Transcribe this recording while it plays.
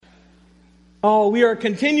Oh, we are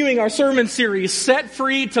continuing our sermon series, Set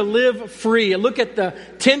Free to Live Free. A look at the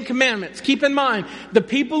 10 Commandments. Keep in mind, the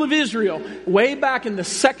people of Israel, way back in the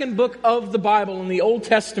second book of the Bible, in the Old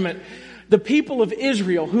Testament, the people of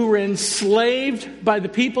Israel who were enslaved by the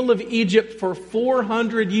people of Egypt for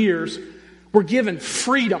 400 years were given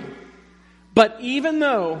freedom. But even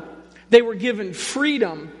though they were given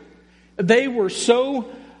freedom, they were so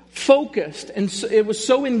focused and it was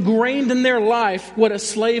so ingrained in their life what a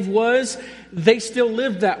slave was, they still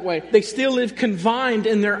lived that way. They still lived confined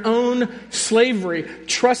in their own slavery,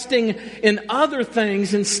 trusting in other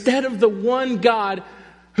things instead of the one God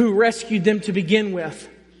who rescued them to begin with.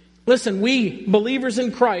 Listen, we, believers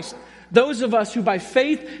in Christ, those of us who by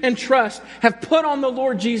faith and trust have put on the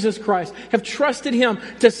Lord Jesus Christ, have trusted Him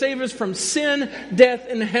to save us from sin, death,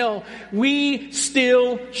 and hell, we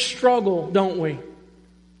still struggle, don't we?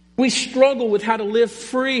 We struggle with how to live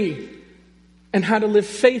free and how to live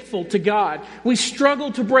faithful to God. We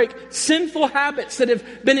struggle to break sinful habits that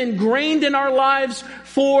have been ingrained in our lives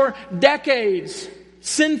for decades.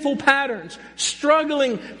 Sinful patterns.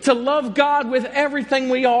 Struggling to love God with everything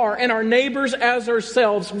we are and our neighbors as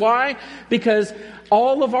ourselves. Why? Because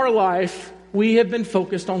all of our life we have been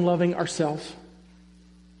focused on loving ourselves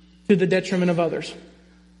to the detriment of others.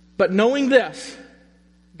 But knowing this,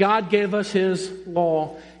 God gave us His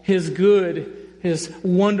law. His good, His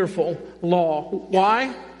wonderful law.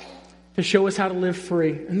 Why? To show us how to live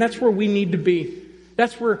free. And that's where we need to be.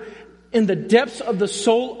 That's where, in the depths of the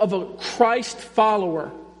soul of a Christ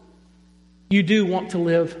follower, you do want to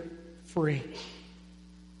live free.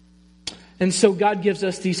 And so God gives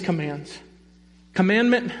us these commands.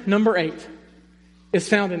 Commandment number 8 is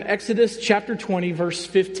found in Exodus chapter 20, verse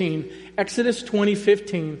 15. Exodus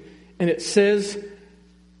 20:15. And it says,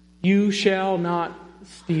 "You shall not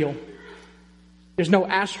steal." There's no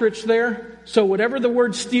asterisk there. So whatever the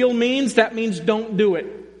word steal means, that means don't do it.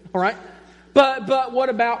 All right? But what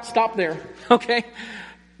about, stop there. Okay?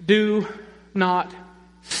 Do not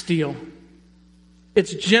steal.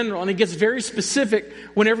 It's general, and it gets very specific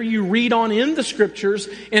whenever you read on in the scriptures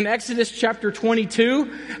in Exodus chapter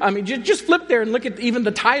 22. I mean, just flip there and look at even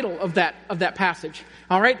the title of that passage.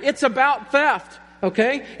 All right? It's about theft.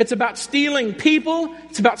 Okay? It's about stealing people.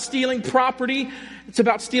 It's about stealing property. It's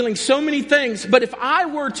about stealing so many things. But if I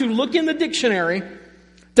were to look in the dictionary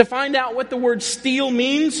to find out what the word steal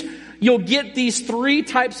means, you'll get these 3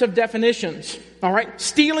 types of definitions. All right?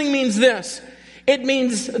 Stealing means this. It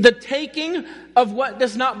means the taking of what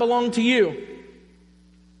does not belong to you.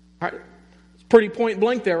 All right? It's pretty point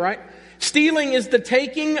blank there, right? Stealing is the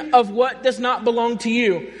taking of what does not belong to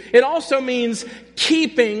you. It also means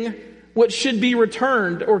keeping what should be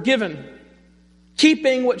returned or given.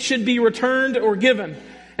 Keeping what should be returned or given.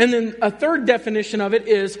 And then a third definition of it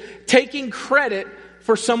is taking credit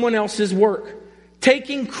for someone else's work.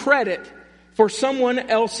 Taking credit for someone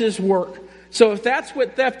else's work. So if that's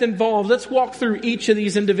what theft involves, let's walk through each of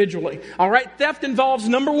these individually. All right, theft involves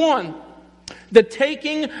number 1, the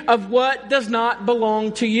taking of what does not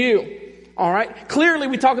belong to you. All right, clearly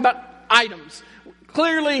we talk about items.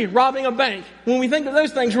 Clearly robbing a bank. When we think of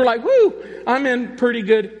those things, we're like, whoo, I'm in pretty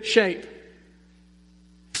good shape.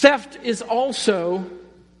 Theft is also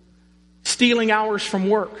stealing hours from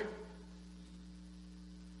work.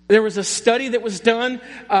 There was a study that was done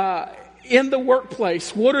in the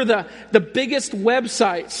workplace. What are the biggest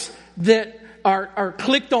websites that are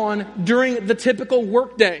clicked on during the typical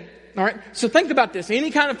workday? All right. So think about this. Any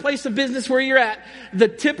kind of place of business where you're at, the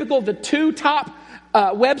 2 top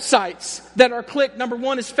websites that are clicked, number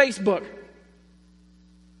 1 is Facebook.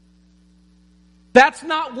 That's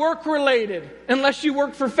not work related unless you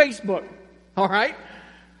work for Facebook. All right?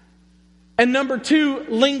 And number 2,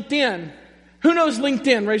 LinkedIn. Who knows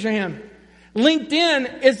LinkedIn? Raise your hand.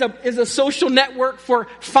 LinkedIn is a social network for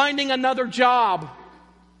finding another job.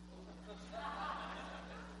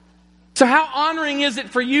 So how honoring is it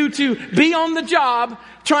for you to be on the job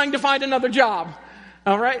trying to find another job?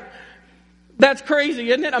 All right? That's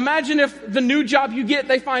crazy, isn't it? Imagine if the new job you get,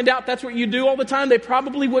 they find out that's what you do all the time. They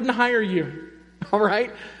probably wouldn't hire you. All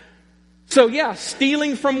right? So yeah,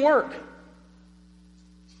 stealing from work.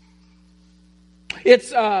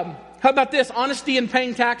 It's, how about this? Honesty in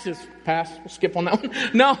paying taxes. Pass. We'll skip on that one.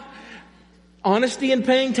 No. Honesty in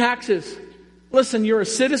paying taxes. Listen, you're a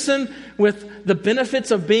citizen with the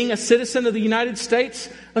benefits of being a citizen of the United States.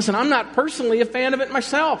 Listen, I'm not personally a fan of it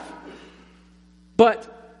myself.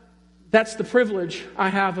 But that's the privilege I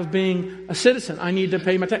have of being a citizen. I need to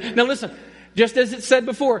pay my tax. Now listen, just as it said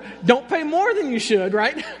before, don't pay more than you should,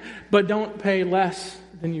 right? But don't pay less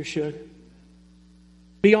than you should.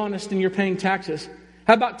 Be honest in your paying taxes.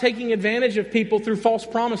 How about taking advantage of people through false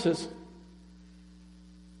promises?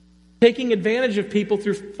 Taking advantage of people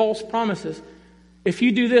through false promises. If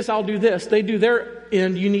you do this, I'll do this. They do their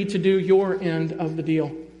end, you need to do your end of the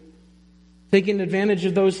deal. Taking advantage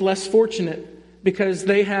of those less fortunate because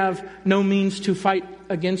they have no means to fight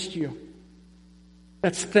against you.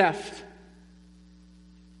 That's theft.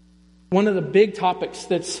 One of the big topics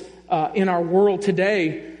that's in our world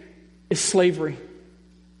today is slavery.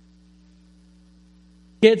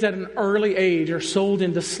 Kids at an early age are sold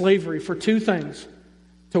into slavery for two things.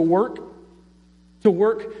 To work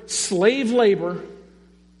slave labor,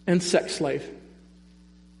 and sex slave.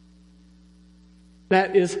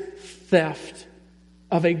 That is theft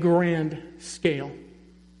of a grand scale.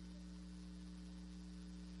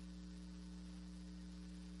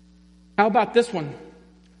 How about this one?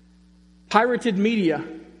 Pirated media.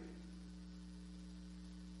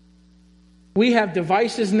 We have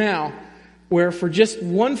devices now where for just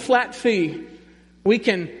one flat fee, we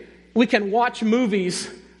can watch movies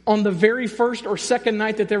on the very first or second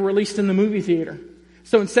night that they're released in the movie theater.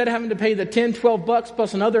 So instead of having to pay the $10, $12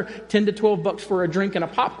 plus another $10 to $12 for a drink and a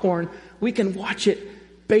popcorn, we can watch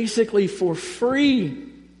it basically for free.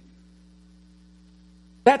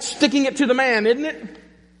 That's sticking it to the man, isn't it?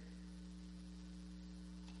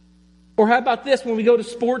 Or how about this? When we go to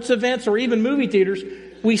sports events or even movie theaters,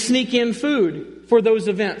 we sneak in food for those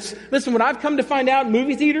events. Listen, what I've come to find out in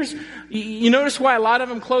movie theaters, you notice why a lot of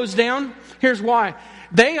them close down? Here's why.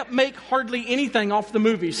 They make hardly anything off the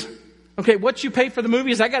movies. Okay, what you pay for the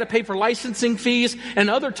movies, I got to pay for licensing fees and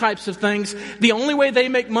other types of things. The only way they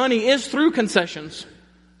make money is through concessions.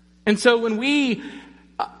 And so when we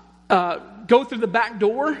go through the back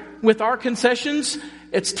door with our concessions,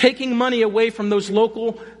 it's taking money away from those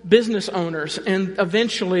local business owners, and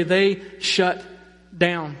eventually they shut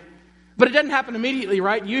down. But it doesn't happen immediately,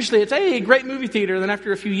 right? Usually it's, hey, great movie theater. Then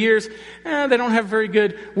after a few years, they don't have very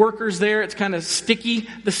good workers there. It's kind of sticky,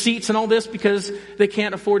 the seats and all this, because they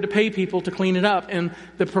can't afford to pay people to clean it up. And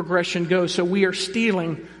the progression goes. So we are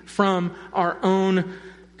stealing from our own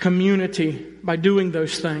community by doing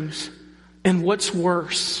those things. And what's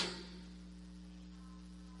worse,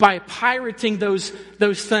 by pirating those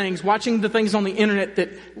things, watching the things on the internet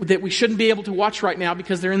that we shouldn't be able to watch right now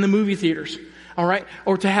because they're in the movie theaters. All right?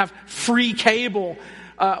 Or to have free cable,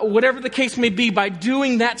 whatever the case may be, by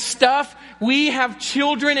doing that stuff, we have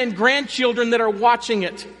children and grandchildren that are watching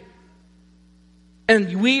it.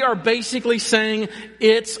 And we are basically saying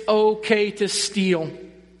it's okay to steal.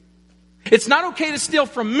 It's not okay to steal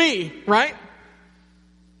from me, right?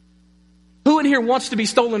 Who in here wants to be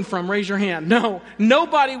stolen from? Raise your hand. No,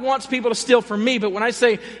 nobody wants people to steal from me. But when I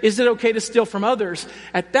say, is it okay to steal from others?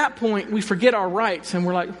 At that point, we forget our rights and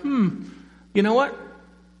we're like, you know what?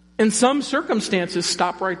 In some circumstances,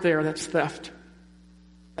 stop right there. That's theft.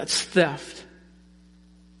 That's theft.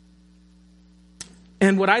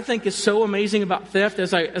 And what I think is so amazing about theft,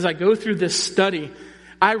 as I go through this study,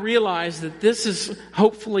 I realize that this is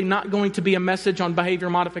hopefully not going to be a message on behavior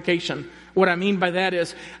modification. What I mean by that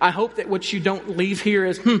is, I hope that what you don't leave here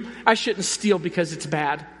is, I shouldn't steal because it's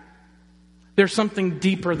bad. There's something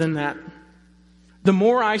deeper than that. The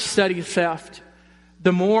more I study theft,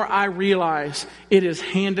 the more I realize it is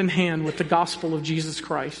hand in hand with the gospel of Jesus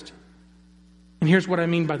Christ. And here's what I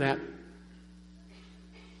mean by that.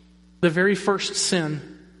 The very first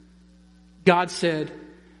sin, God said,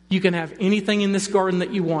 you can have anything in this garden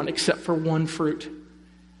that you want except for one fruit.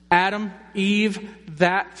 Adam, Eve,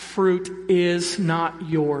 that fruit is not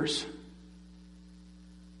yours.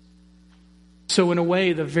 So in a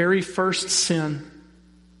way, the very first sin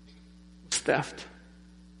was theft.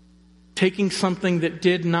 Taking something that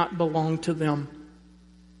did not belong to them.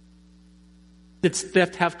 Did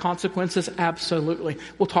theft have consequences? Absolutely.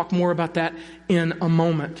 We'll talk more about that in a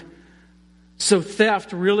moment. So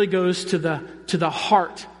theft really goes to the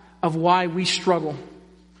heart of why we struggle.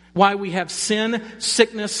 Why we have sin,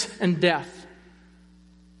 sickness, and death.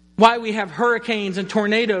 Why we have hurricanes and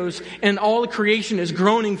tornadoes and all of creation is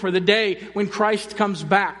groaning for the day when Christ comes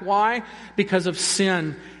back. Why? Because of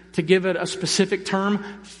sin. To give it a specific term,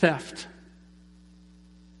 theft.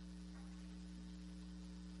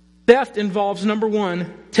 Theft involves, number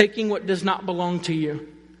one, taking what does not belong to you.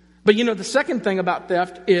 But the second thing about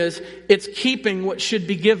theft is it's keeping what should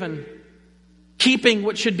be given. Keeping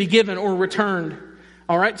what should be given or returned.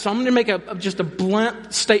 All right, so I'm going to make just a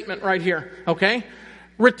blunt statement right here, okay?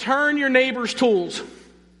 Return your neighbor's tools.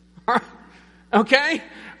 Okay?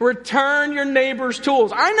 Return your neighbor's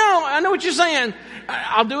tools. I know what you're saying.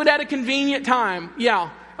 I'll do it at a convenient time. Yeah,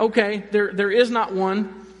 okay, there is not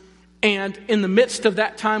one. And in the midst of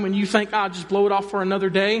that time when you think, I'll just blow it off for another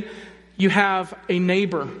day, you have a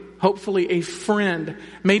neighbor, hopefully a friend,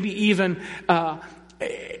 maybe even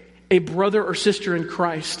a brother or sister in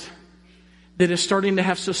Christ that is starting to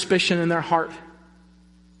have suspicion in their heart,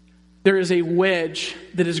 there is a wedge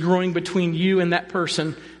that is growing between you and that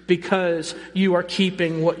person because you are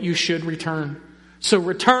keeping what you should return. So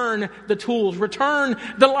return the tools, return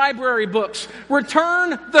the library books,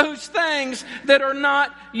 return those things that are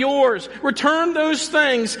not yours. Return those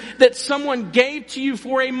things that someone gave to you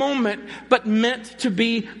for a moment but meant to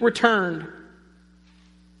be returned.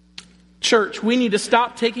 Church, we need to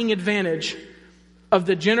stop taking advantage of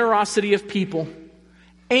the generosity of people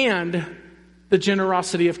and the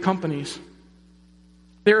generosity of companies.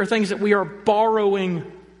 There are things that we are borrowing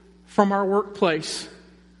from our workplace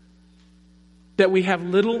that we have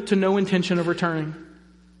little to no intention of returning.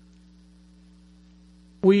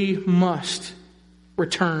 We must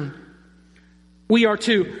return. We are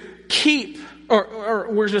to keep, or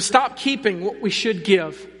we're to stop keeping what we should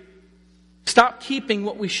give. Stop keeping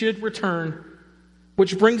what we should return.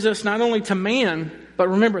 Which brings us not only to man, but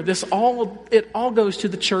remember, it all goes to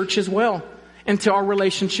the church as well, and to our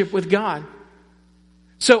relationship with God.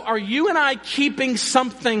 So are you and I keeping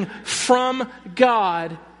something from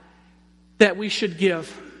God that we should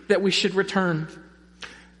give, that we should return?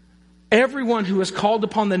 Everyone who is called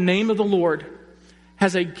upon the name of the Lord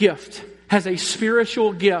has a gift, has a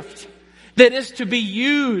spiritual gift that is to be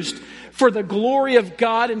used for the glory of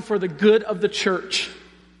God and for the good of the church.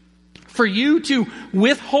 For you to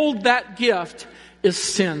withhold that gift is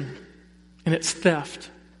sin, and it's theft.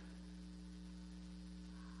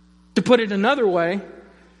 To put it another way,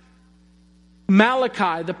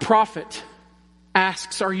 Malachi, the prophet,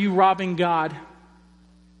 asks, are you robbing God?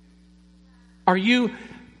 Are you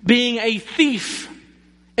being a thief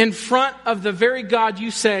in front of the very God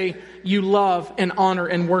you say you love and honor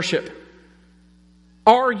and worship?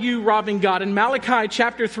 Are you robbing God? In Malachi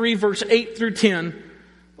chapter 3, verse 8 through 10,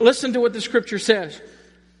 listen to what the scripture says. It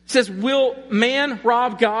says, will man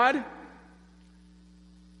rob God?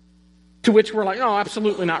 To which we're like, no,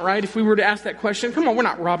 absolutely not, right? If we were to ask that question, come on, we're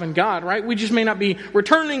not robbing God, right? We just may not be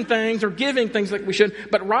returning things or giving things like we should.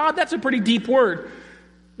 But rob, that's a pretty deep word.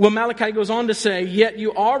 Well, Malachi goes on to say, yet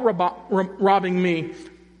you are robbing me.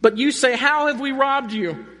 But you say, how have we robbed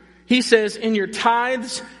you? He says, in your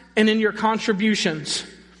tithes and in your contributions.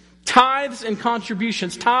 Tithes and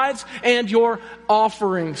contributions. Tithes and your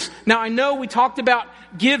offerings. Now, I know we talked about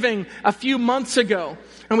giving a few months ago.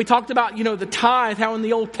 And we talked about, the tithe, how in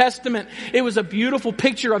the Old Testament, it was a beautiful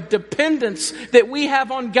picture of dependence that we have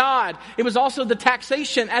on God. It was also the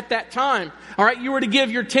taxation at that time. All right, you were to give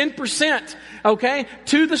your 10%, okay,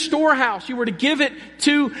 to the storehouse. You were to give it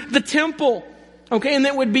to the temple. Okay, and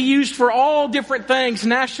that would be used for all different things,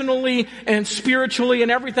 nationally and spiritually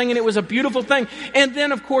and everything, and it was a beautiful thing. And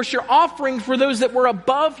then, of course, your offerings for those that were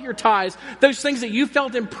above your tithes, those things that you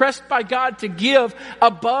felt impressed by God to give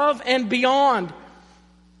above and beyond.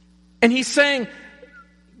 And he's saying,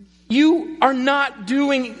 you are not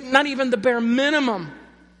doing not even the bare minimum.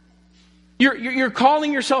 You're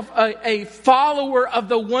calling yourself a follower of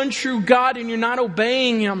the one true God, and you're not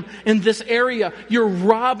obeying Him in this area. You're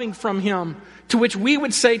robbing from Him. To which we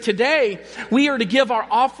would say today, we are to give our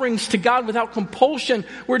offerings to God without compulsion.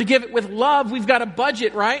 We're to give it with love. We've got a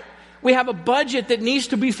budget, right? We have a budget that needs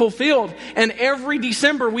to be fulfilled. And every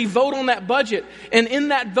December we vote on that budget. And in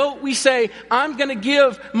that vote we say, I'm going to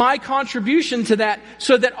give my contribution to that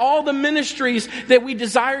so that all the ministries that we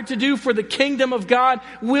desire to do for the kingdom of God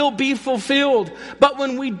will be fulfilled. But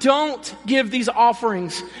when we don't give these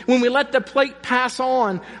offerings, when we let the plate pass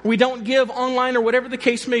on, we don't give online or whatever the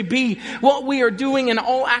case may be, what we are doing in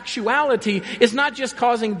all actuality is not just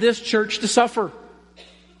causing this church to suffer,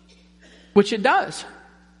 which it does.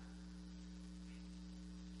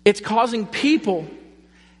 It's causing people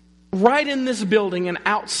right in this building and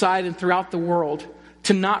outside and throughout the world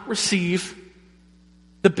to not receive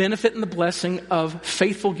the benefit and the blessing of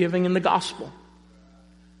faithful giving in the gospel.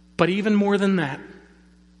 But even more than that,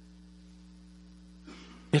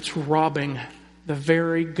 it's robbing the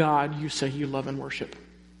very God you say you love and worship.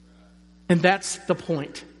 And that's the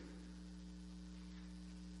point.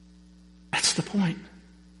 That's the point.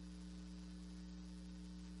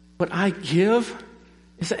 What I give...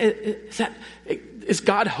 Is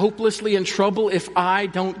God hopelessly in trouble if I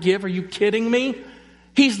don't give? Are you kidding me?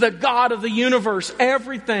 He's the God of the universe.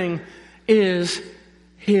 Everything is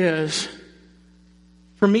His.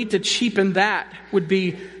 For me to cheapen that would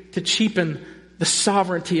be to cheapen the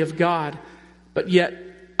sovereignty of God. But yet,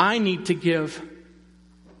 I need to give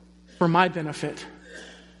for my benefit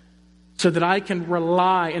so that I can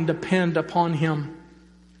rely and depend upon Him.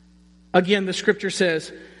 Again, the scripture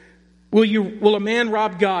says, Will a man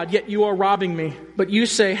rob God? Yet you are robbing me. But you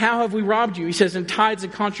say, how have we robbed you? He says, in tithes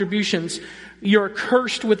and contributions. You are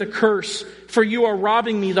cursed with a curse, for you are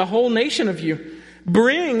robbing me, the whole nation of you.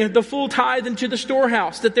 Bring the full tithe into the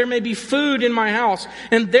storehouse, that there may be food in my house,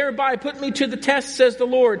 and thereby put me to the test, says the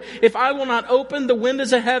Lord, if I will not open the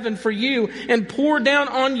windows of heaven for you and pour down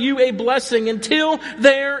on you a blessing until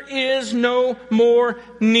there is no more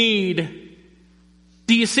need.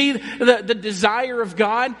 Do you see the desire of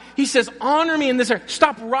God? He says, honor me in this area.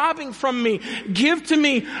 Stop robbing from me. Give to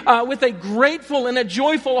me with a grateful and a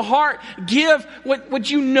joyful heart. Give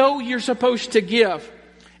what you know you're supposed to give.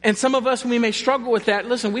 And some of us, we may struggle with that.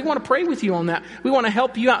 Listen, we want to pray with you on that. We want to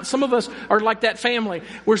help you out. Some of us are like that family.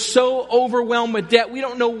 We're so overwhelmed with debt, we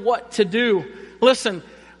don't know what to do. Listen,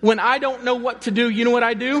 when I don't know what to do, you know what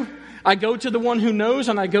I do? I go to the one who knows,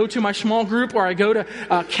 and I go to my small group, or I go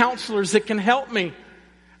to counselors that can help me.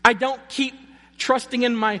 I don't keep trusting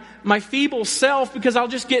in my feeble self, because I'll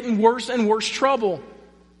just get in worse and worse trouble.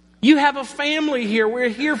 You have a family here. We're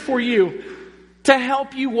here for you to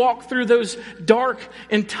help you walk through those dark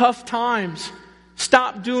and tough times.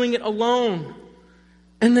 Stop doing it alone.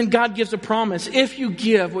 And then God gives a promise. If you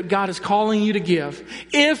give what God is calling you to give,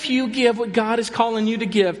 if you give what God is calling you to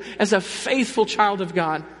give as a faithful child of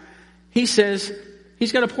God, He says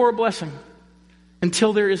He's going to pour a blessing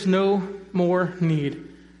until there is no more need.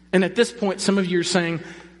 And at this point, some of you are saying,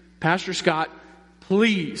 Pastor Scott,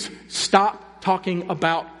 please stop talking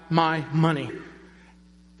about my money.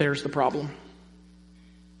 There's the problem.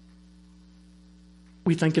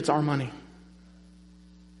 We think it's our money.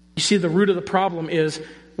 You see, the root of the problem is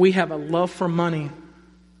we have a love for money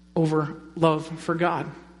over love for God.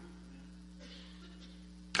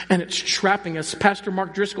 And it's trapping us. Pastor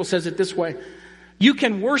Mark Driscoll says it this way. You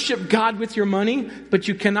can worship God with your money, but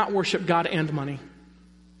you cannot worship God and money.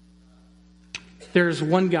 There is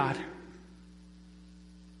one God.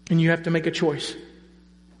 And you have to make a choice.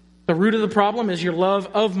 The root of the problem is your love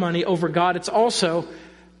of money over God. It's also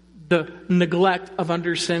the neglect of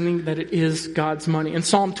understanding that it is God's money. In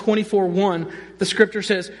Psalm 24:1, the scripture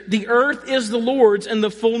says, the earth is the Lord's and the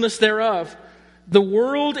fullness thereof, the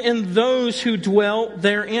world and those who dwell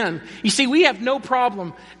therein. You see, we have no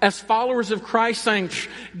problem as followers of Christ saying,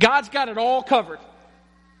 God's got it all covered,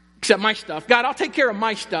 except my stuff. God, I'll take care of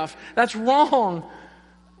my stuff. That's wrong.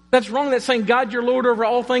 That's wrong. That's saying, God, you're Lord over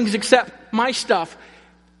all things except my stuff.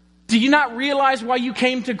 Do you not realize why you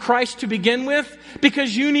came to Christ to begin with?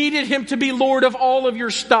 Because you needed Him to be Lord of all of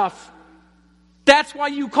your stuff. That's why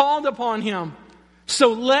you called upon Him.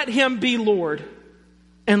 So let Him be Lord.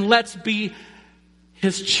 And let's be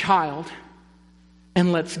His child.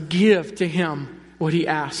 And let's give to Him what He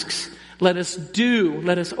asks. Let us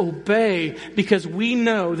obey, because we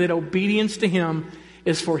know that obedience to Him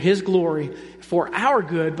is for His glory, for our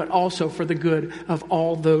good, but also for the good of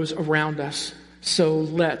all those around us. So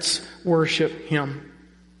let's worship Him.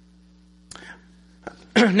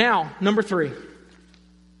 Now, number 3.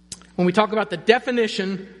 When we talk about the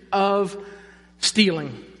definition of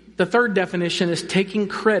stealing, the third definition is taking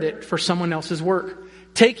credit for someone else's work.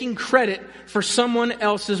 Taking credit for someone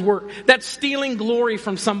else's work. That's stealing glory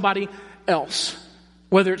from somebody else,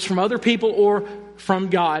 whether it's from other people or from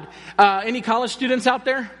God. Any college students out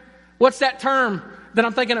there? What's that term that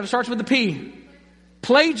I'm thinking of? It starts with a P.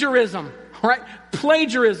 Plagiarism. Right?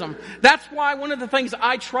 Plagiarism. That's why one of the things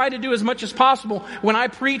I try to do as much as possible when I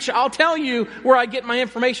preach, I'll tell you where I get my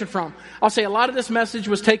information from. I'll say a lot of this message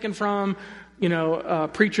was taken from,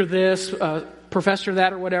 preacher this, professor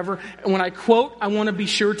that, or whatever. And when I quote, I want to be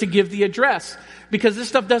sure to give the address, because this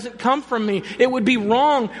stuff doesn't come from me. It would be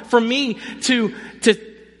wrong for me to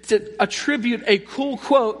attribute a cool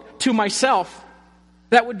quote to myself.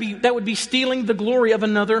 That would be stealing the glory of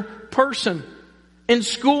another person. In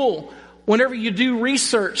school, whenever you do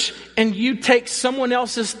research and you take someone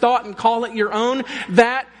else's thought and call it your own,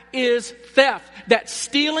 that is theft. That's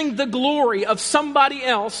stealing the glory of somebody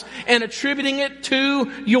else and attributing it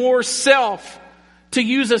to yourself. To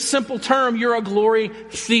use a simple term, you're a glory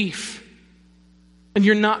thief. And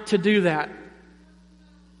you're not to do that.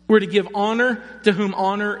 We're to give honor to whom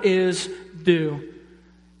honor is due.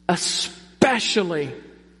 Especially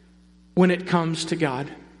when it comes to God.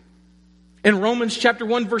 In Romans chapter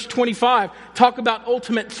 1 verse 25, talk about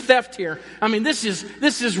ultimate theft here. I mean, this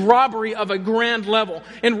is robbery of a grand level.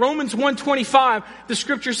 In Romans 1:25, the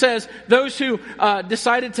scripture says, those who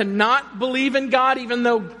decided to not believe in God, even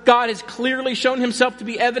though God has clearly shown Himself to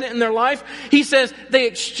be evident in their life, He says they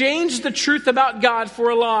exchanged the truth about God for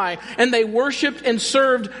a lie, and they worshipped and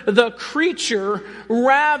served the creature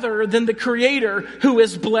rather than the Creator, who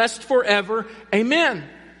is blessed forever. Amen.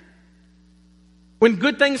 When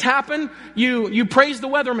good things happen, you praise the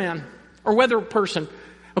weatherman or weather person.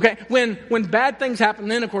 Okay? When bad things happen,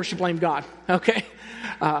 then of course you blame God. Okay?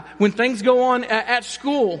 When things go on at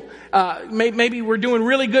school, maybe we're doing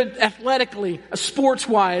really good athletically,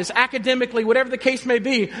 sports-wise, academically, whatever the case may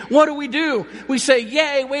be. What do? We say,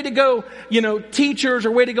 yay, way to go, teachers,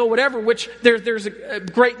 or way to go whatever, which there's a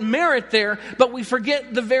great merit there, but we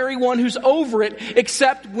forget the very one who's over it,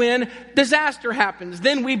 except when disaster happens.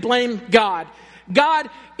 Then we blame God. God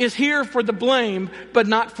is here for the blame, but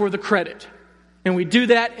not for the credit. And we do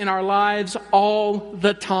that in our lives all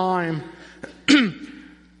the time.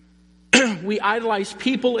 We idolize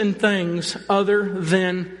people and things other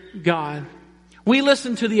than God. We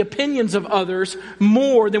listen to the opinions of others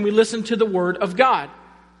more than we listen to the Word of God.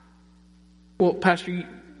 Well, Pastor,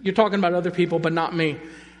 you're talking about other people, but not me.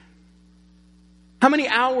 How many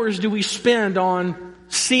hours do we spend on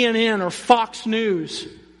CNN or Fox News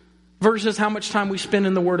versus how much time we spend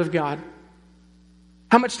in the Word of God?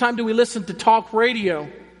 How much time do we listen to talk radio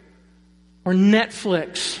or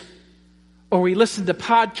Netflix? Or we listen to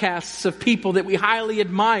podcasts of people that we highly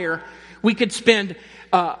admire. We could spend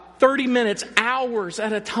 30 minutes, hours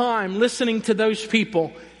at a time listening to those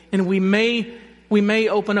people. And we may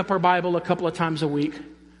open up our Bible a couple of times a week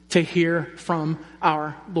to hear from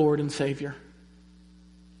our Lord and Savior.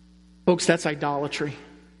 Folks, that's idolatry.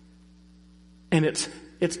 And it's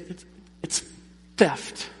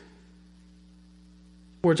theft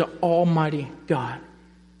towards an almighty God.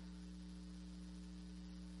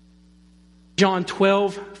 John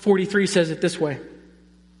 12:43 says it this way.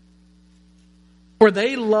 For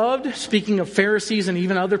they loved, speaking of Pharisees and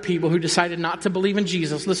even other people who decided not to believe in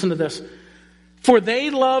Jesus, listen to this. For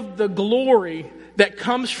they loved the glory that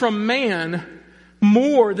comes from man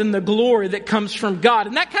more than the glory that comes from God.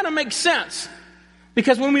 And that kind of makes sense.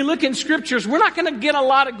 Because when we look in scriptures, we're not going to get a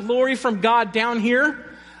lot of glory from God down here,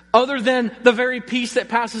 other than the very peace that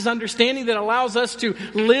passes understanding, that allows us to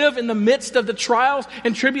live in the midst of the trials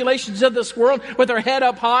and tribulations of this world with our head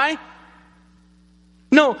up high.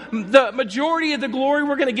 No, the majority of the glory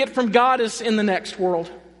we're going to get from God is in the next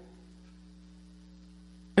world.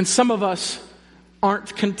 And some of us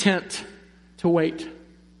aren't content to wait.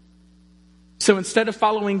 So instead of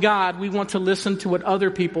following God, we want to listen to what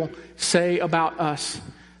other people say about us.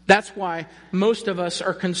 That's why most of us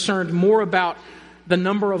are concerned more about the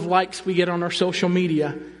number of likes we get on our social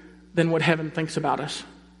media than what heaven thinks about us.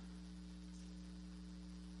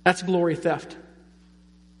 That's glory theft.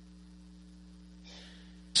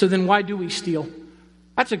 So then why do we steal?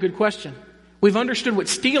 That's a good question. We've understood what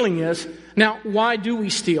stealing is. Now, why do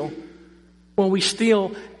we steal? Well, we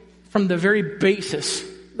steal from the very basis,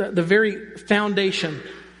 the very foundation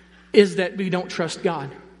is that we don't trust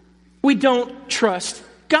God. We don't trust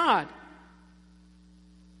God.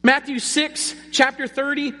 Matthew 6, chapter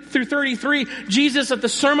 30 through 33, Jesus at the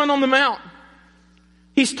Sermon on the Mount.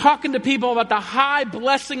 He's talking to people about the high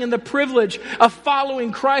blessing and the privilege of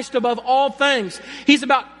following Christ above all things. He's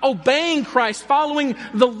about obeying Christ, following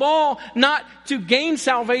the law, not to gain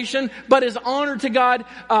salvation, but as honor to God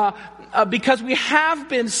because we have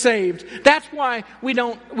been saved. That's why we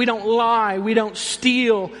don't lie, we don't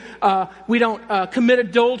steal, we don't commit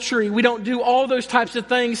adultery, we don't do all those types of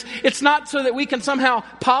things. It's not so that we can somehow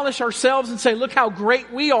polish ourselves and say, look how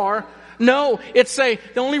great we are. No, it's the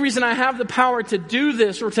only reason I have the power to do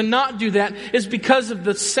this or to not do that is because of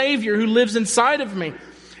the Savior who lives inside of me.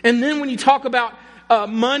 And then when you talk about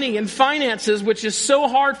money and finances, which is so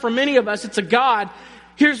hard for many of us, it's a God.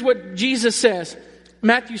 Here's what Jesus says.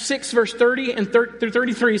 Matthew 6, verse 30 and through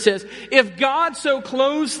 33 says, if God so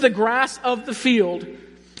clothes the grass of the field,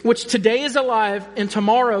 which today is alive and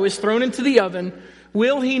tomorrow is thrown into the oven,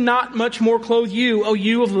 will he not much more clothe you, O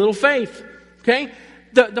you of little faith? Okay?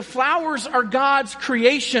 The flowers are God's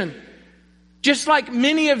creation. Just like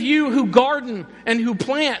many of you who garden and who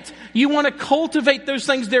plant, you want to cultivate those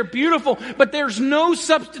things. They're beautiful, but there's no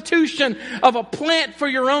substitution of a plant for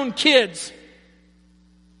your own kids.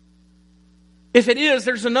 If it is,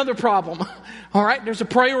 there's another problem. All right, there's a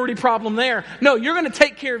priority problem there. No, you're going to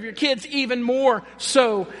take care of your kids even more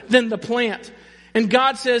so than the plant. And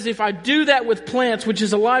God says, if I do that with plants, which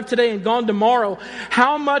is alive today and gone tomorrow,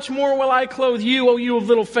 how much more will I clothe you, O you of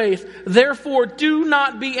little faith? Therefore, do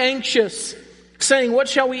not be anxious, saying, what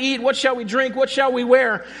shall we eat? What shall we drink? What shall we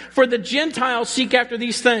wear? For the Gentiles seek after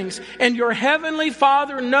these things, and your heavenly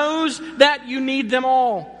Father knows that you need them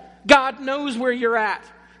all. God knows where you're at.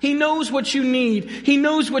 He knows what you need. He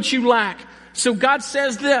knows what you lack. So God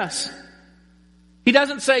says this. He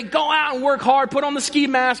doesn't say, go out and work hard, put on the ski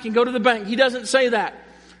mask and go to the bank. He doesn't say that.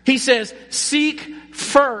 He says, seek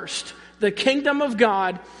first the kingdom of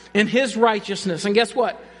God and His righteousness. And guess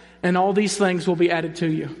what? And all these things will be added to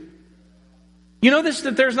you. You notice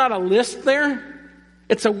that there's not a list there?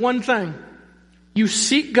 It's a one thing. You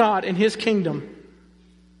seek God and His kingdom,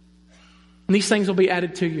 and these things will be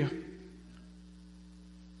added to you.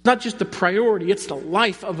 It's not just the priority, it's the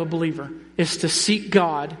life of a believer, is to seek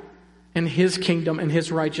God and His kingdom and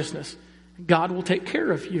His righteousness. God will take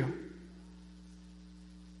care of you.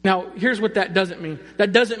 Now, here's what that doesn't mean.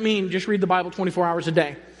 That doesn't mean just read the Bible 24 hours a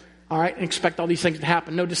day, all right, and expect all these things to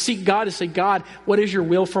happen. No, to seek God is say, God, what is your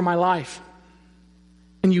will for my life?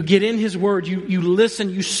 And you get in His Word, you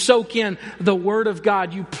listen, you soak in the Word of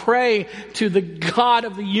God, you pray to the God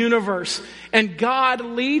of the universe, and God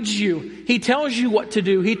leads you. He tells you what to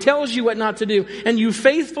do. He tells you what not to do. And you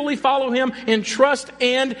faithfully follow Him in trust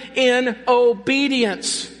and in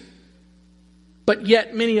obedience. But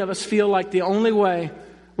yet many of us feel like the only way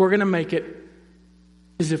we're going to make it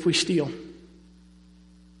is if we steal.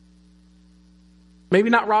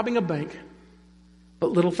 Maybe not robbing a bank,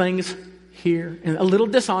 but little things here, and a little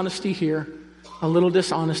dishonesty here, a little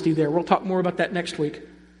dishonesty there. We'll talk more about that next week.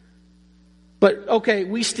 But okay,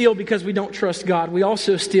 we steal because we don't trust God. We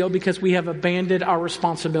also steal because we have abandoned our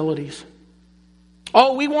responsibilities.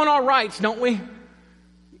 Oh, we want our rights, don't we?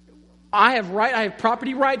 I have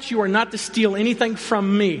property rights. You are not to steal anything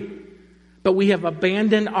from me. But we have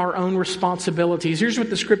abandoned our own responsibilities. Here's what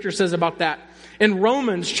the scripture says about that. In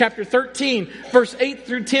Romans chapter 13, verse 8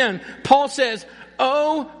 through 10, Paul says,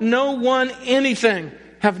 owe no one anything.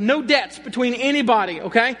 Have no debts between anybody,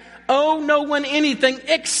 okay? Owe no one anything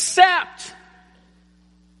except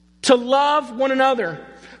to love one another.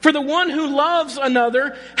 For the one who loves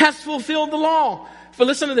another has fulfilled the law. But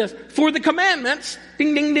listen to this. For the commandments,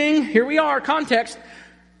 ding, ding, ding, here we are, context.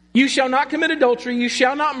 You shall not commit adultery, you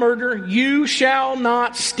shall not murder, you shall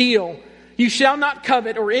not steal, you shall not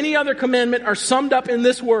covet, or any other commandment are summed up in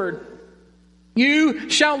this word. You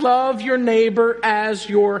shall love your neighbor as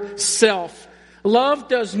yourself. Love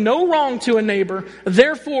does no wrong to a neighbor,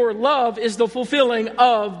 therefore love is the fulfilling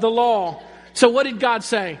of the law. So what did God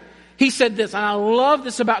say? He said this, and I love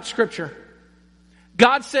this about Scripture.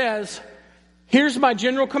 God says, here's my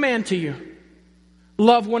general command to you.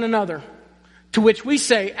 Love one another. To which we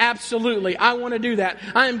say, absolutely, I want to do that.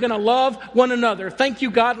 I am going to love one another. Thank you,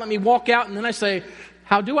 God. Let me walk out. And then I say,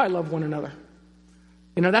 how do I love one another?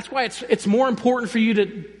 You know, that's why it's more important for you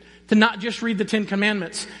to not just read the 10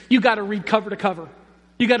 Commandments. You got to read cover to cover.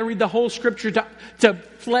 You got to read the whole Scripture to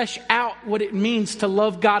flesh out what it means to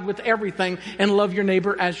love God with everything and love your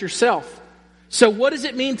neighbor as yourself. So what does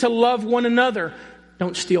it mean to love one another?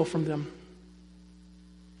 Don't steal from them.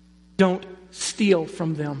 Don't steal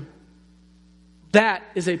from them. That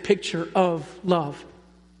is a picture of love.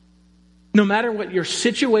 No matter what your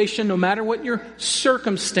situation, no matter what your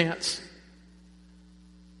circumstance,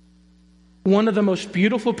 one of the most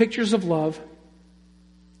beautiful pictures of love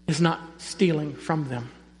is not stealing from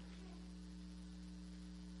them.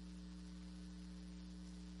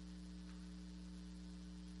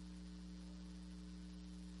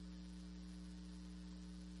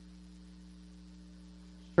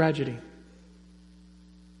 Tragedy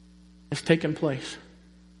has taken place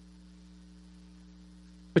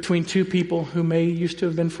between two people who may used to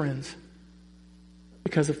have been friends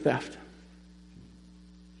because of theft.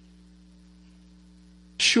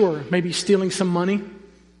 Sure, maybe stealing some money,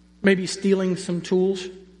 maybe stealing some tools,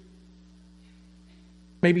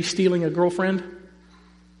 maybe stealing a girlfriend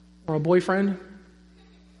or a boyfriend.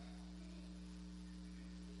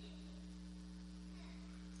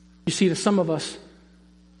 You see, to some of us,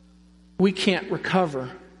 we can't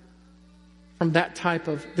recover from that type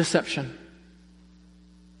of deception.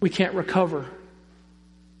 We can't recover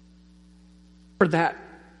for that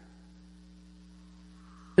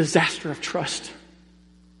disaster of trust.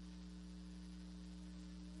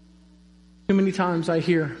 Too many times I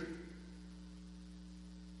hear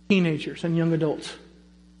teenagers and young adults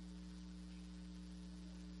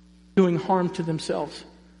doing harm to themselves,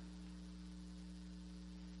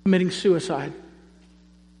 committing suicide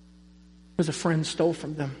because a friend stole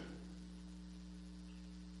from them.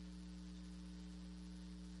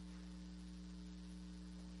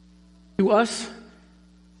 To us,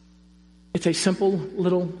 it's a simple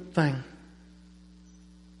little thing.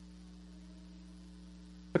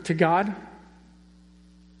 But to God,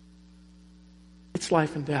 it's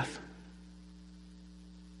life and death.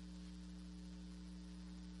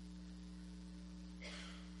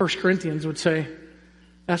 First Corinthians would say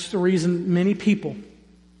that's the reason many people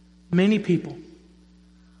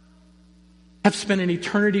have spent an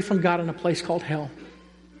eternity from God in a place called hell,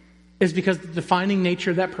 is because the defining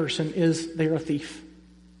nature of that person is they're a thief.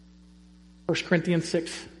 1 Corinthians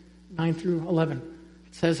 6, 9 through 11.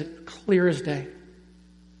 It says it clear as day.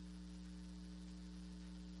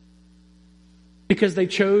 Because they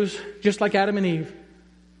chose, just like Adam and Eve,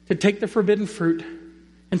 to take the forbidden fruit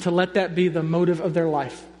and to let that be the motive of their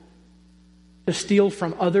life. To steal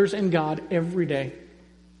from others and God every day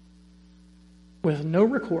with no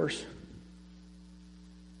recourse,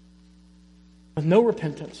 with no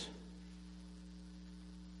repentance,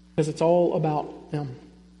 because it's all about them.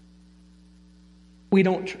 We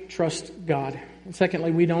don't trust God. And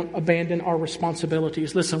secondly, we don't abandon our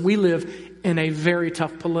responsibilities. Listen, we live in a very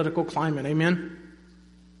tough political climate. Amen?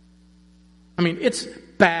 I mean, it's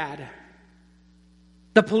bad.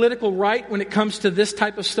 The political right, when it comes to this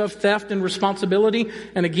type of stuff, theft and responsibility,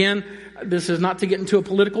 and again, this is not to get into a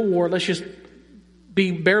political war. Let's just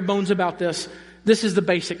be bare bones about this. This is the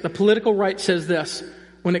basic. The political right says this.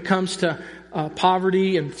 When it comes to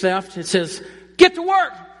poverty and theft, it says, get to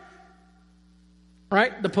work.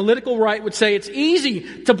 Right? The political right would say it's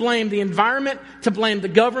easy to blame the environment, to blame the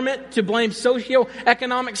government, to blame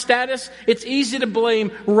socioeconomic status. It's easy to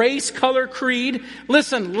blame race, color, creed.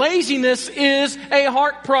 Listen, laziness is a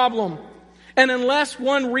heart problem. And unless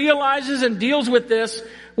one realizes and deals with this,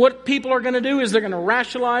 what people are going to do is they're going to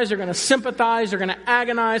rationalize, they're going to sympathize, they're going to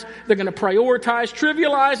agonize, they're going to prioritize,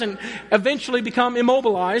 trivialize, and eventually become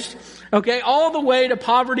immobilized. Okay? All the way to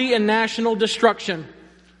poverty and national destruction.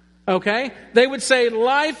 Okay? They would say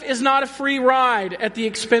life is not a free ride at the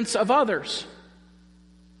expense of others.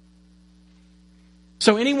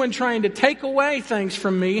 So anyone trying to take away things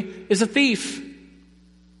from me is a thief.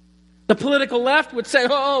 The political left would say,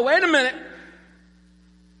 oh, wait a minute.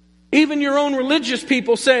 Even your own religious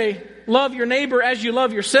people say, love your neighbor as you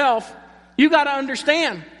love yourself. You got to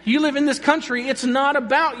understand, you live in this country, it's not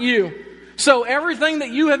about you. So everything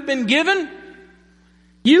that you have been given,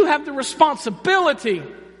 you have the responsibility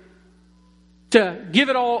to give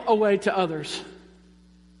it all away to others.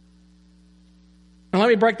 And let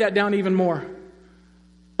me break that down even more.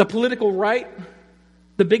 The political right,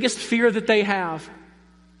 the biggest fear that they have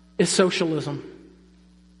is socialism.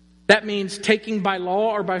 That means taking by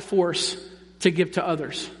law or by force to give to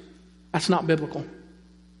others. That's not biblical.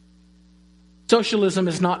 Socialism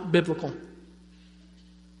is not biblical.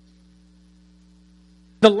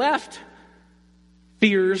 The left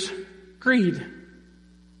fears greed.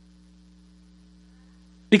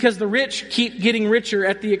 Because the rich keep getting richer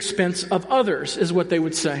at the expense of others, is what they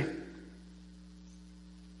would say.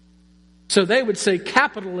 So they would say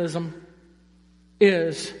capitalism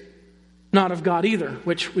is not of God either,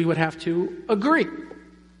 which we would have to agree.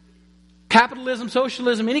 Capitalism,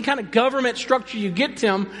 socialism, any kind of government structure you get,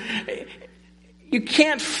 Tim, you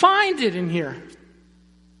can't find it in here.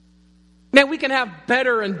 Now, we can have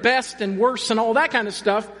better and best and worse and all that kind of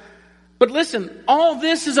stuff. But listen, all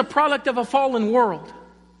this is a product of a fallen world.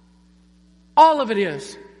 All of it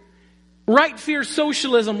is. Right fears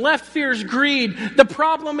socialism. Left fears greed. The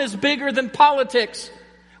problem is bigger than politics.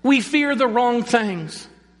 We fear the wrong things.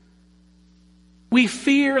 We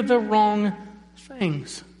fear the wrong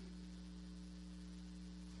things.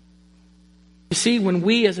 You see, when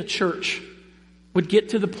we as a church would get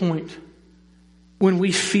to the point when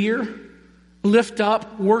we fear, lift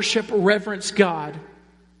up, worship, reverence God,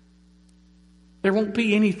 there won't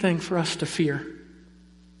be anything for us to fear.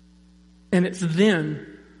 And it's then,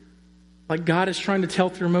 like God is trying to tell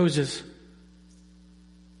through Moses,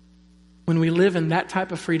 when we live in that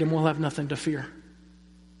type of freedom, we'll have nothing to fear.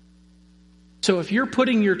 So if you're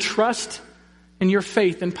putting your trust and your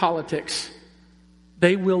faith in politics,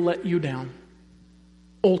 they will let you down.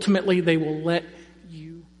 Ultimately, they will let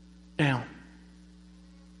you down.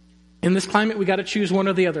 In this climate, we got to choose one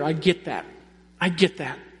or the other. I get that.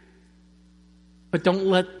 But don't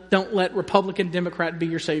let Republican, Democrat be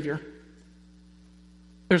your savior.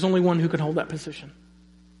 There's only one who can hold that position,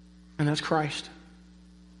 and that's Christ.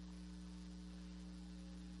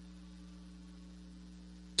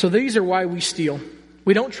 So these are why we steal.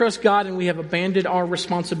 We don't trust God, and we have abandoned our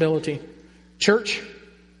responsibility. Church,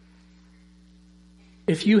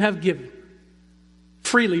 if you have given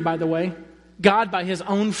freely, by the way, God by his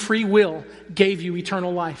own free will gave you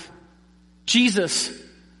eternal life. Jesus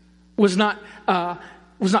was not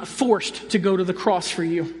forced to go to the cross for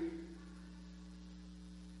you.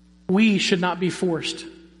 We should not be forced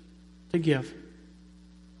to give.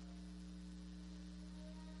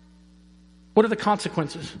 What are the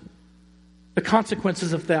consequences? The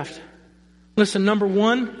consequences of theft. Listen, number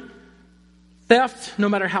one, theft, no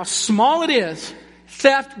matter how small it is,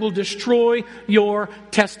 theft will destroy your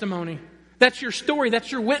testimony. That's your story. That's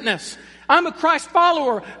your witness. I'm a Christ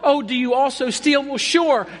follower. Oh, do you also steal? Well,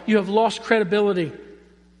 sure. You have lost credibility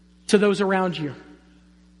to those around you.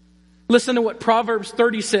 Listen to what Proverbs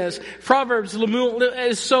 30 says. Proverbs, Lemuel,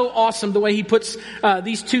 is so awesome the way he puts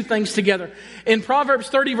these two things together. In Proverbs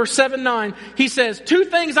 30, verse 7-9, he says, 2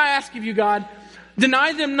 things I ask of you, God.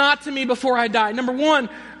 Deny them not to me before I die. Number 1,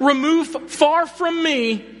 remove far from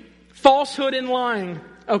me falsehood and lying.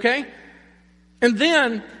 Okay? And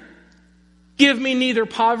then, give me neither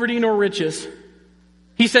poverty nor riches.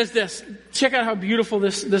 He says this. Check out how beautiful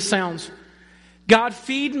this sounds. God,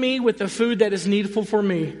 feed me with the food that is needful for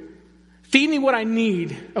me. Feed me what I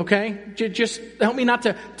need, okay? Just help me not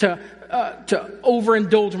to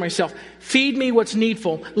overindulge myself. Feed me what's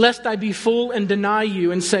needful, lest I be full and deny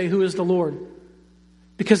you and say, who is the Lord?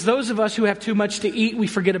 Because those of us who have too much to eat, we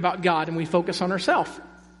forget about God and we focus on ourselves.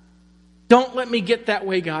 Don't let me get that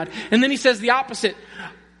way, God. And then he says the opposite.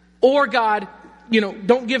 Or God,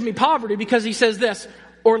 don't give me poverty, because he says this,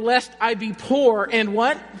 or lest I be poor and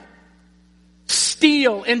what?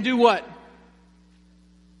 Steal and do what?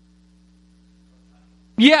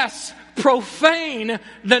 Yes, profane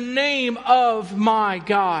the name of my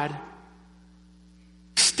God.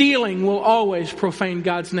 Stealing will always profane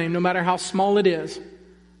God's name, no matter how small it is.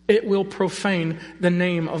 It will profane the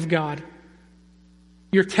name of God.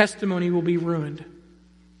 Your testimony will be ruined.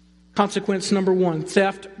 Consequence number 1,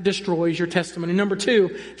 theft destroys your testimony. Number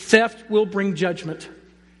 2, theft will bring judgment.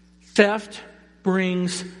 Theft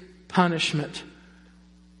brings punishment.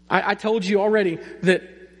 I told you already that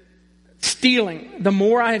stealing, the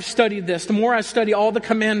more I have studied this, the more I study all the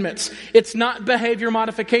commandments, it's not behavior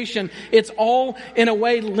modification. It's all in a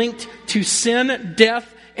way linked to sin,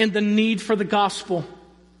 death, and the need for the gospel.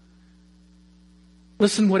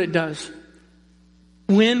 Listen what it does.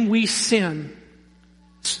 When we sin,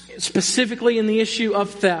 specifically in the issue of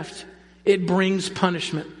theft, it brings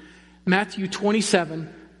punishment. Matthew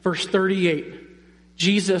 27, verse 38.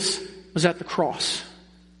 Jesus was at the cross.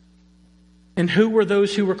 And who were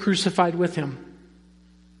those who were crucified with him?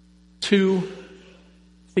 2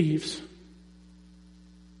 thieves.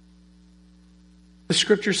 The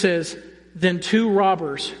scripture says, then 2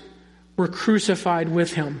 robbers were crucified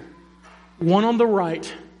with him, one on the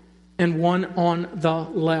right and one on the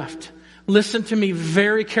left. Listen to me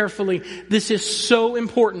very carefully. This is so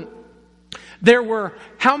important. There were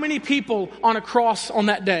how many people on a cross on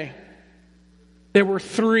that day? There were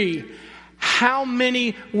 3. How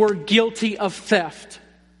many were guilty of theft?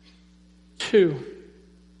 2.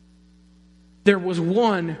 There was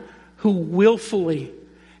one who willfully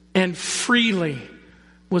and freely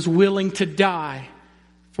was willing to die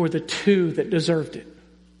for the 2 that deserved it.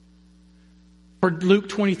 For Luke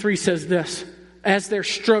 23 says this, as they're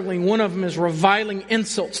struggling, one of them is reviling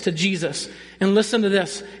insults to Jesus. And listen to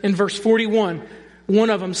this. In verse 41, one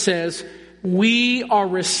of them says, we are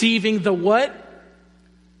receiving the what?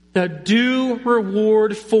 The due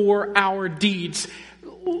reward for our deeds.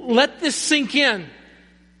 Let this sink in.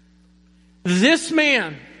 This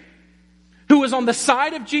man who was on the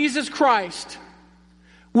side of Jesus Christ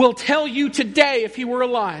will tell you today, if he were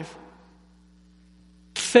alive,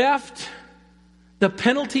 theft, the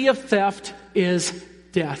penalty of theft is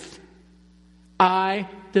death. I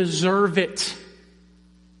deserve it.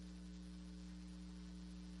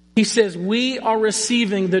 He says, we are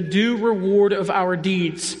receiving the due reward of our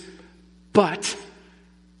deeds. But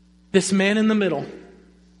this man in the middle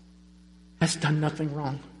has done nothing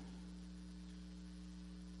wrong.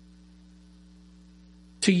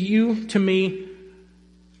 To you, to me,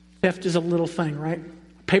 theft is a little thing, right?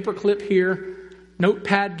 Paperclip here,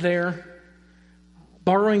 notepad there,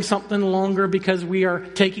 borrowing something longer because we are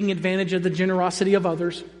taking advantage of the generosity of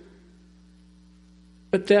others.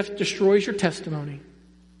 But theft destroys your testimony.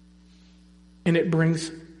 And it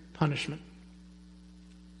brings punishment.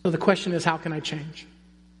 So the question is, how can I change?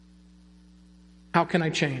 How can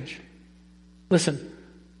I change? Listen,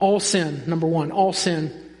 all sin, number 1, all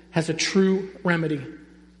sin has a true remedy.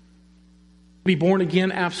 Be born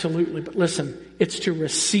again, absolutely. But listen, it's to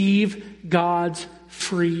receive God's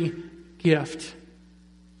free gift.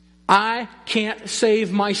 I can't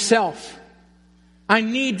save myself. I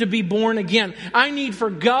need to be born again. I need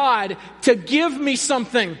for God to give me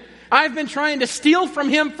something. I've been trying to steal from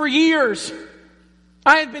him for years.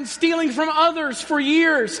 I have been stealing from others for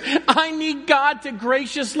years. I need God to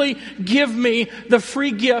graciously give me the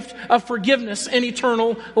free gift of forgiveness and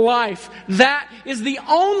eternal life. That is the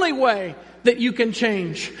only way that you can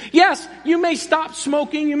change. Yes, you may stop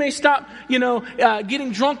smoking. You may stop,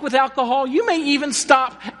 getting drunk with alcohol. You may even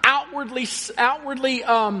stop outwardly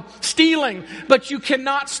stealing. But you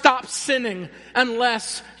cannot stop sinning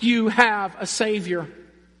unless you have a Savior.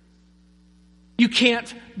 You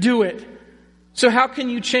can't do it. So how can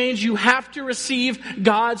you change? You have to receive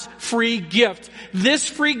God's free gift. This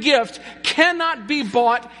free gift cannot be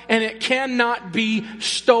bought and it cannot be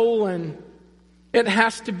stolen. It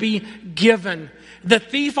has to be given. The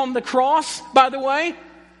thief on the cross, by the way,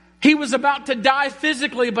 he was about to die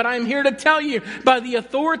physically, but I'm here to tell you, by the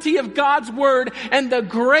authority of God's word and the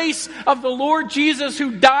grace of the Lord Jesus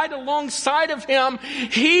who died alongside of him,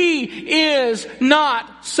 he is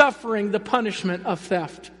not suffering the punishment of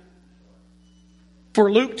theft. For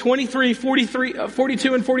Luke 23,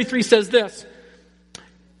 42 and 43 says this.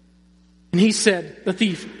 And he said, the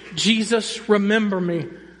thief, Jesus, remember me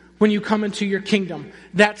when you come into your kingdom.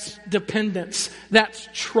 That's dependence. That's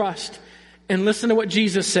trust. And listen to what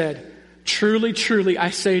Jesus said. Truly, truly,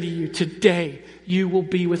 I say to you, today you will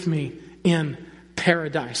be with me in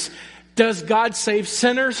paradise. Does God save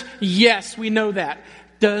sinners? Yes, we know that.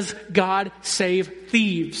 Does God save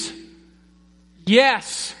thieves?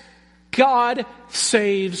 Yes, God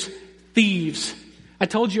saves thieves. I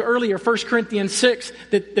told you earlier, 1 Corinthians 6,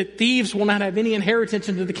 that thieves will not have any inheritance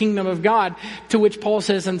into the kingdom of God, to which Paul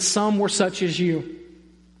says, and some were such as you.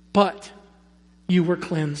 But you were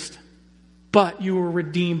cleansed. But you were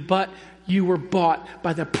redeemed. But you were bought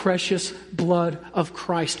by the precious blood of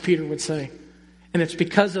Christ, Peter would say. And it's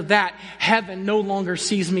because of that, heaven no longer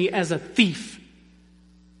sees me as a thief.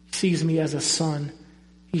 He sees me as a son.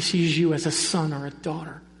 He sees you as a son or a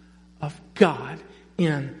daughter of God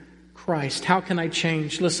in Christ. How can I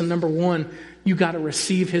change? Listen, number one, you got to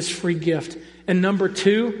receive his free gift. And number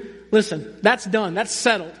two, listen, that's done. That's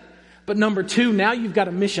settled. But number two, now you've got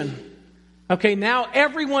a mission. Okay, now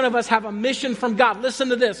every one of us have a mission from God. Listen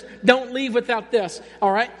to this. Don't leave without this.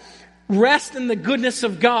 All right? Rest in the goodness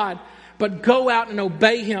of God, but go out and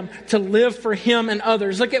obey him to live for him and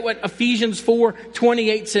others. Look at what Ephesians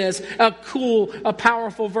 4:28 says. A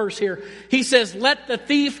powerful verse here. He says, let the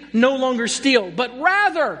thief no longer steal, but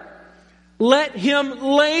rather let him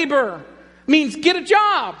labor. Means get a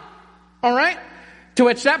job. All right? To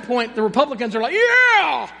which that point, the Republicans are like,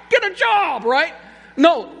 yeah, get a job, right?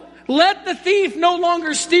 No. Let the thief no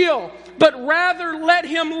longer steal, but rather let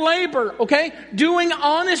him labor, okay? Doing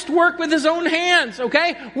honest work with his own hands,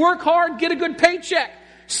 okay? Work hard, get a good paycheck,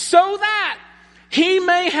 so that he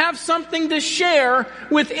may have something to share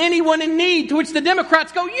with anyone in need. To which the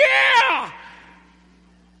Democrats go, yeah!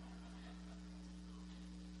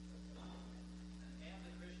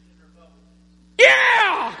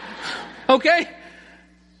 Yeah! Okay?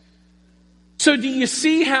 So do you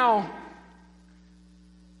see how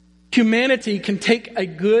humanity can take a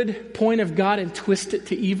good point of God and twist it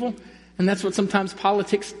to evil? And that's what sometimes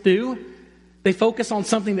politics do. They focus on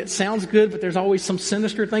something that sounds good, but there's always some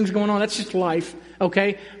sinister things going on. That's just life,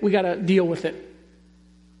 okay? We got to deal with it.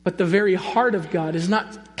 But the very heart of God is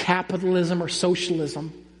not capitalism or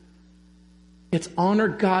socialism. It's honor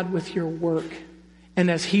God with your work. And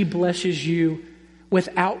as he blesses you,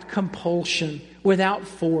 without compulsion, without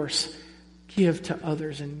force, give to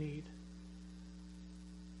others in need.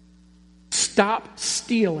 Stop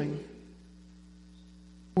stealing,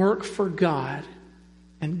 work for God,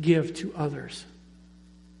 and give to others.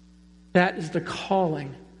 That is the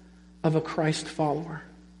calling of a Christ follower.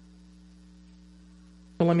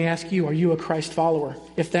 So let me ask you, are you a Christ follower?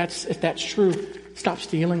 If that's true, stop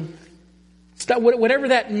stealing. Stop, whatever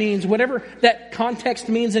that means, whatever that context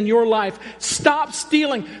means in your life, stop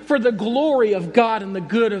stealing for the glory of God and the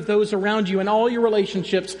good of those around you and all your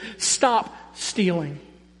relationships. Stop stealing.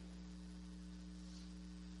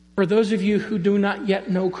 For those of you who do not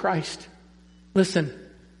yet know Christ, listen,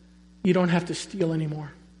 you don't have to steal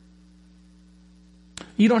anymore.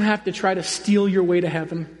 You don't have to try to steal your way to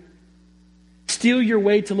heaven. Steal your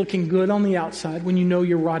way to looking good on the outside when you know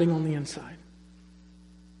you're rotting on the inside.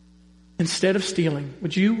 Instead of stealing,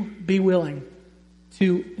 would you be willing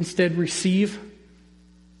to instead receive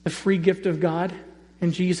the free gift of God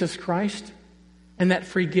in Jesus Christ? And that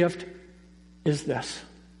free gift is this.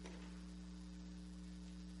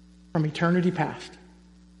 From eternity past,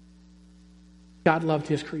 God loved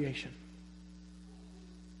his creation.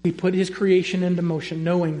 He put his creation into motion,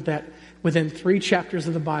 knowing that within 3 chapters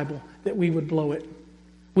of the Bible that we would blow it.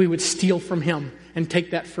 We would steal from him and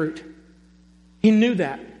take that fruit. He knew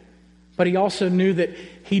that. But he also knew that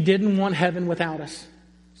he didn't want heaven without us.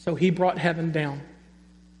 So he brought heaven down.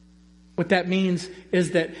 What that means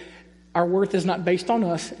is that our worth is not based on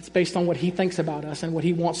us. It's based on what he thinks about us and what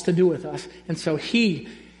he wants to do with us. And so he,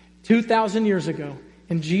 2,000 years ago,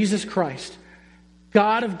 in Jesus Christ,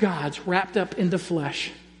 God of gods wrapped up into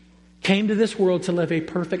flesh, came to this world to live a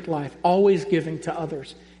perfect life, always giving to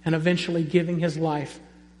others, and eventually giving his life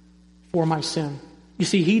for my sin. You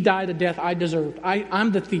see, he died a death I deserved.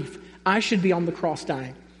 I'm the thief. I should be on the cross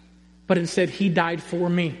dying. But instead, he died for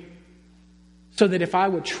me. So that if I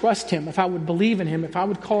would trust him, if I would believe in him, if I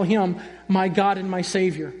would call him my God and my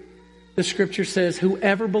Savior, the scripture says,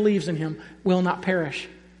 whoever believes in him will not perish,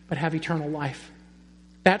 but have eternal life.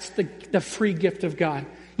 That's the free gift of God.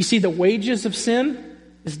 You see, the wages of sin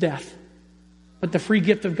is death. But the free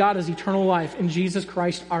gift of God is eternal life in Jesus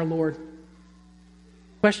Christ our Lord.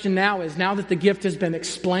 Question now is, now that the gift has been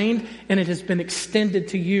explained and it has been extended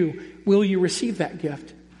to you, will you receive that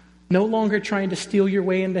gift? No longer trying to steal your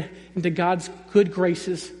way into God's good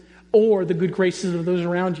graces or the good graces of those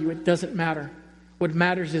around you. It doesn't matter. What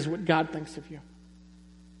matters is what God thinks of you.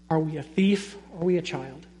 Are we a thief or are we a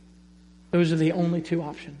child? Those are the only two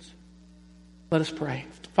options. Let us pray.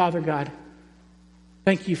 Father God,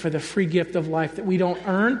 thank you for the free gift of life that we don't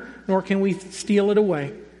earn, nor can we steal it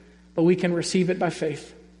away, but we can receive it by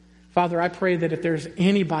faith. Father, I pray that if there's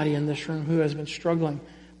anybody in this room who has been struggling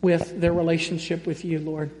with their relationship with you,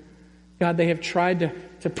 Lord, God, they have tried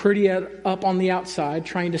to pretty it up on the outside,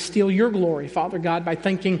 trying to steal your glory, Father God, by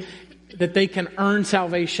thinking that they can earn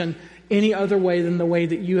salvation any other way than the way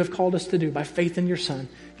that you have called us to do, by faith in your Son.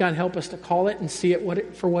 God, help us to call it and see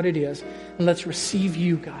it for what it is. And let's receive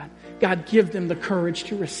you, God. God, give them the courage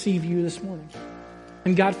to receive you this morning.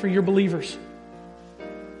 And God, for your believers,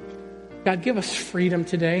 God, give us freedom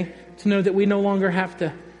today to know that we no longer have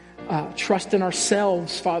to trust in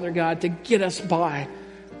ourselves, Father God, to get us by.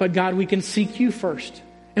 But God, we can seek you first.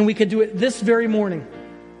 And we can do it this very morning.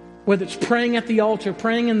 Whether it's praying at the altar,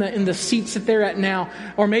 praying in the seats that they're at now,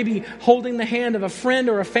 or maybe holding the hand of a friend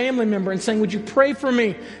or a family member and saying, would you pray for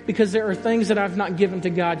me? Because there are things that I've not given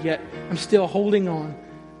to God yet. I'm still holding on.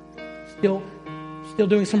 Still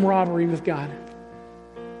doing some robbery with God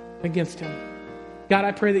against him. God,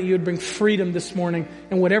 I pray that you would bring freedom this morning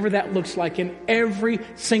and whatever that looks like in every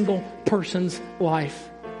single person's life.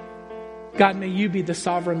 God, may you be the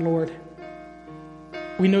sovereign Lord.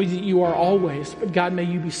 We know that you are always, but God, may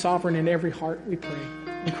you be sovereign in every heart, we pray.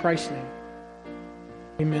 In Christ's name,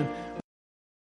 amen.